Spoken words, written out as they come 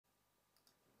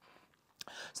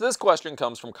So this question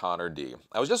comes from Connor D.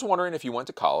 I was just wondering if you went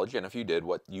to college and if you did,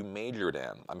 what you majored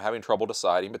in. I'm having trouble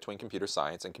deciding between computer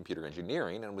science and computer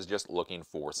engineering and was just looking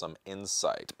for some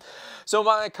insight. So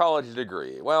my college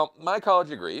degree. Well, my college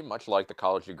degree, much like the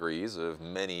college degrees of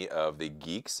many of the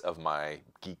geeks of my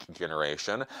geek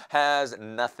generation, has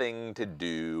nothing to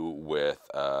do with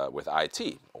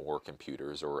IT or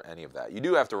computers or any of that. You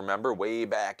do have to remember way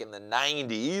back in the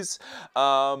 90s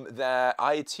that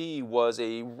IT was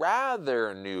a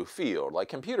rather new field. Like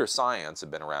computer science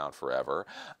had been around forever,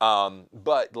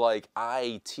 but like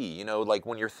IT, like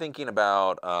when you're thinking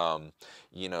about,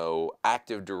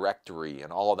 Active Directory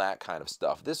and all that kind of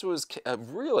stuff, this was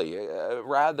really a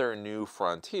rather new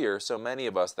frontier. So many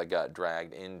of us that got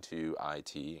dragged into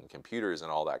IT and computers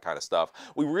and all that kind of stuff,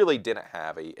 we really didn't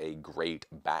have a great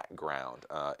background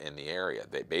in the area.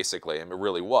 They basically, and it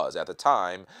really was at the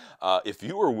time, if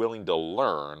you were willing to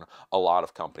learn, a lot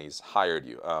of companies hired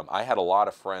you. I had a lot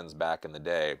of friends back in the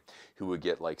day who would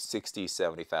get like $60,000,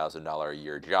 $70,000 a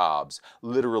year jobs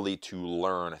literally to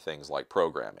learn things like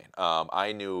programming.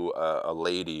 I knew a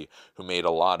lady who made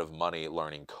a lot of money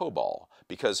learning COBOL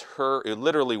because it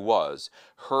literally was,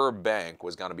 her bank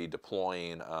was going to be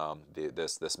deploying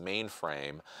this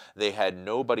mainframe. They had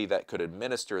nobody that could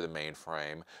administer the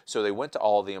mainframe, so they went to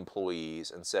all the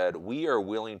employees and said, we are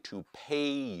willing to pay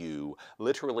you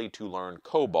literally to learn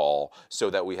COBOL so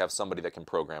that we have somebody that can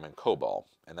program in COBOL.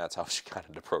 And that's how she got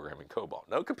into programming COBOL.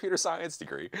 No computer science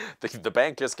degree. The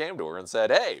bank just came to her and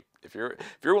said, hey, if you're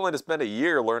willing to spend a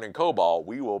year learning COBOL,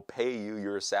 we will pay you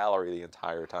your salary the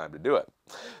entire time to do it.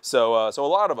 So a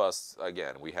lot of us,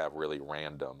 again, we have really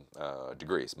random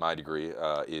degrees. My degree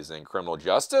is in criminal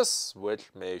justice, which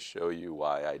may show you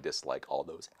why I dislike all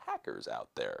those hackers out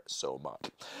there so much.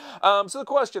 So the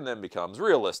question then becomes,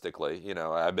 realistically,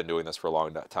 I've been doing this for a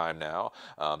long time now.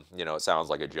 It sounds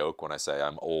like a joke when I say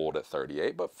I'm old at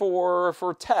 38, but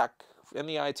for tech in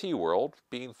the IT world,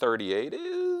 being 38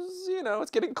 is,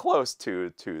 it's getting close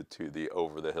to the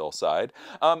over the hillside,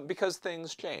 because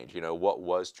things change. What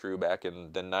was true back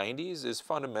in the 90s is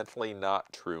fundamentally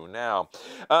not true now.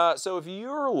 So if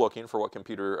you're looking for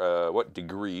what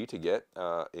degree to get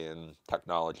in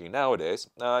technology nowadays,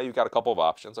 you've got a couple of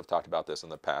options. I've talked about this in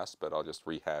the past, but I'll just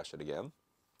rehash it again.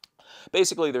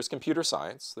 Basically, there's computer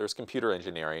science, there's computer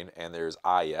engineering, and there's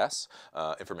IS,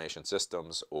 information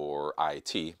systems, or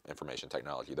IT, information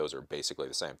technology. Those are basically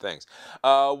the same things.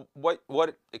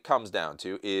 What it comes down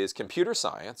to is computer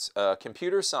science.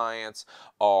 Computer science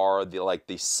are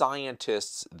the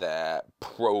scientists that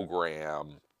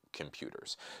program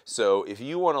computers. So if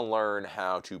you want to learn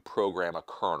how to program a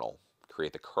kernel,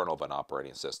 create the kernel of an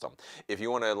operating system. If you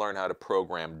want to learn how to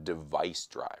program device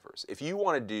drivers, if you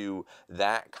want to do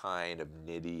that kind of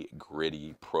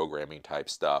nitty-gritty programming type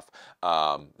stuff,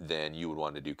 then you would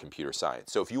want to do computer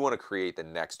science. So if you want to create the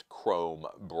next Chrome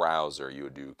browser, you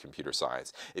would do computer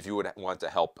science. If you would want to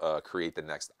help create the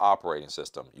next operating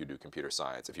system, you do computer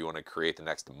science. If you want to create the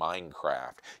next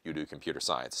Minecraft, you do computer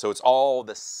science. So it's all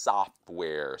the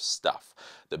software stuff,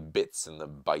 the bits and the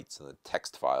bytes and the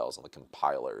text files and the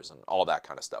compilers and all that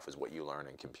kind of stuff is what you learn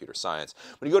in computer science.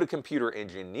 When you go to computer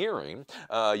engineering,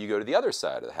 you go to the other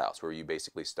side of the house where you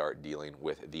basically start dealing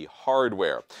with the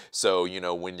hardware. So,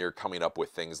 when you're coming up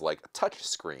with things like touch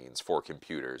screens for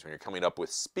computers, when you're coming up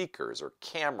with speakers or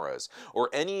cameras or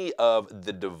any of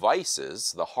the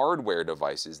devices, the hardware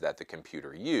devices that the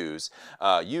computer uses,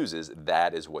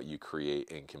 that is what you create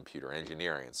in computer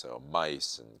engineering. So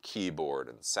mice and keyboard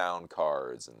and sound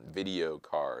cards and video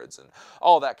cards and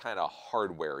all that kind of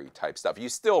hardware-y type stuff. You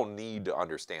still need to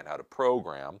understand how to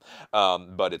program,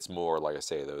 but it's more, like I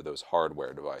say, those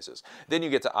hardware devices. Then you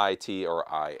get to IT or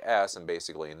IS, and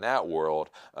basically in that world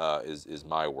is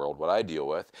my world. What I deal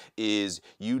with is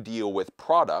you deal with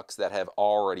products that have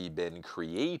already been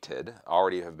created,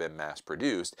 already have been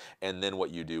mass-produced, and then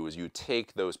what you do is you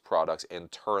take those products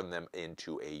and turn them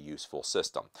into a useful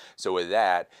system. So with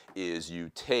that is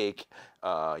you take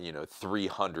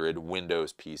 300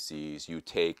 Windows PCs, you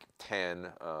take 10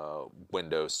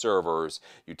 Windows servers,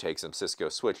 you take some Cisco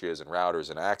switches and routers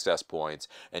and access points,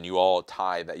 and you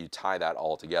tie that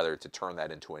all together to turn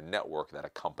that into a network that a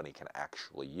company can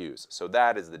actually use. So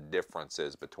that is the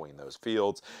differences between those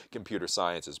fields. Computer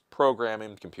science is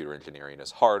programming, computer engineering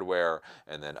is hardware,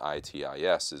 and then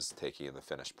ITIS is taking in the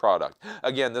finished product.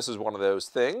 Again, this is one of those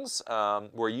things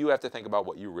where you have to think about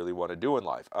what you really want to do in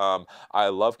life. I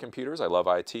love computers. I love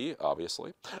IT,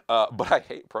 obviously, but I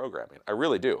hate programming. I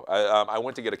really do. I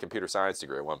went to get a computer science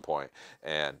degree at one point,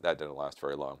 and that didn't last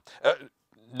very long.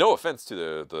 No offense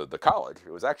to the college.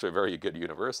 It was actually a very good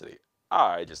university.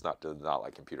 I just did not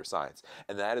like computer science.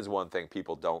 And that is one thing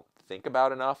people don't think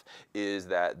about enough, is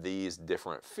that these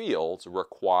different fields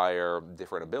require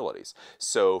different abilities.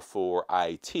 So for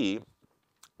IT,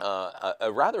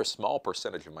 a rather small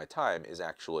percentage of my time is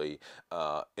actually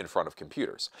in front of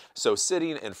computers. So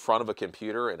sitting in front of a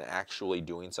computer and actually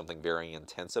doing something very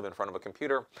intensive in front of a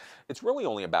computer, it's really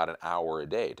only about an hour a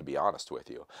day, to be honest with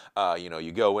you. You know,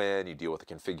 you go in, you deal with the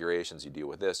configurations, you deal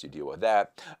with this, you deal with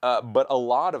that. But a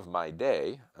lot of my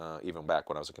day, even back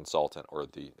when I was a consultant or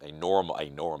a normal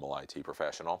IT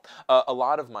professional, a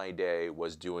lot of my day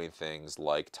was doing things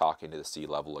like talking to the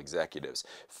C-level executives,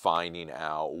 finding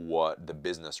out what the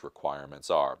business requirements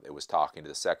are. It was talking to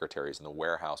the secretaries and the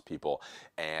warehouse people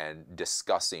and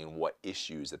discussing what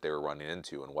issues that they were running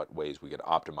into and what ways we could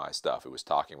optimize stuff. It was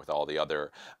talking with all the other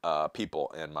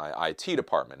people in my IT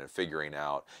department and figuring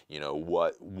out, you know,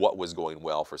 what was going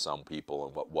well for some people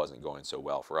and what wasn't going so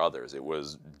well for others. It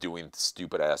was doing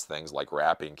stupid ass things like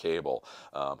wrapping cable.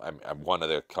 I'm one of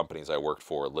the companies I worked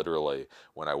for, literally,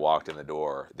 when I walked in the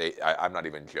door, I'm not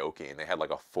even joking, they had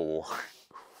like a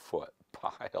 4-foot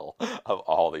pile of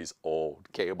all these old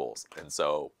cables. And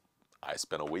so I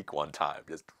spent a week one time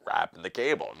just wrapping the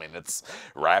cable. I mean, it's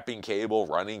wrapping cable,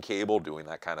 running cable, doing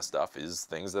that kind of stuff is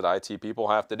things that IT people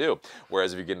have to do.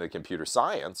 Whereas if you get into computer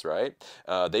science, right,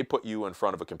 they put you in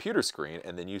front of a computer screen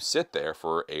and then you sit there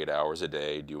for 8 hours a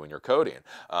day doing your coding.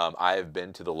 I have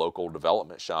been to the local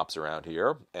development shops around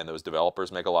here, and those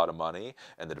developers make a lot of money,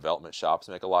 and the development shops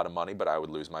make a lot of money, but I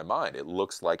would lose my mind. It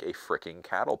looks like a freaking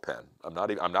cattle pen. I'm not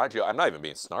even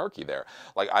being snarky there.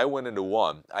 Like, I went into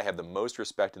one, I have the most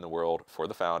respect in the world for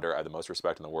the founder. I have the most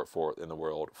respect in the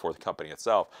world for the company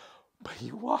itself. But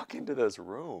you walk into this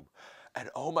room, and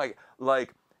oh my,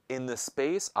 like, in the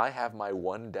space I have my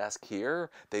one desk here,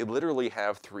 they literally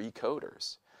have 3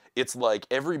 coders. It's like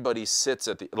everybody sits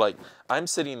at the, like, I'm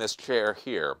sitting in this chair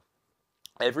here.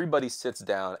 Everybody sits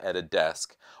down at a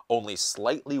desk only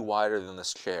slightly wider than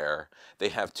this chair. They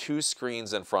have 2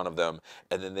 screens in front of them,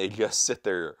 and then they just sit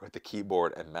there with the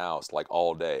keyboard and mouse like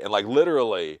all day. And like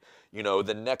literally, you know,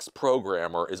 the next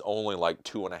programmer is only like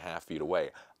 2.5 feet away.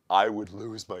 I would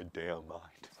lose my damn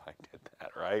mind if I did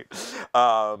that, right?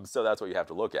 So that's what you have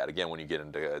to look at. Again, when you get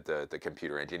into the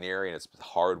computer engineering, it's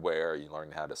hardware, you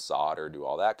learn how to solder, do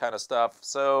all that kind of stuff.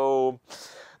 So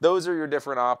those are your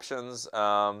different options.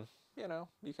 You know,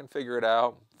 you can figure it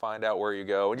out, find out where you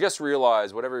go, and just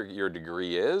realize whatever your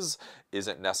degree is,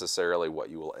 isn't necessarily what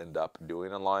you will end up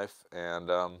doing in life. And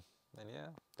yeah,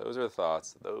 those are the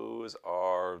thoughts. Those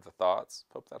are the thoughts.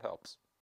 Hope that helps.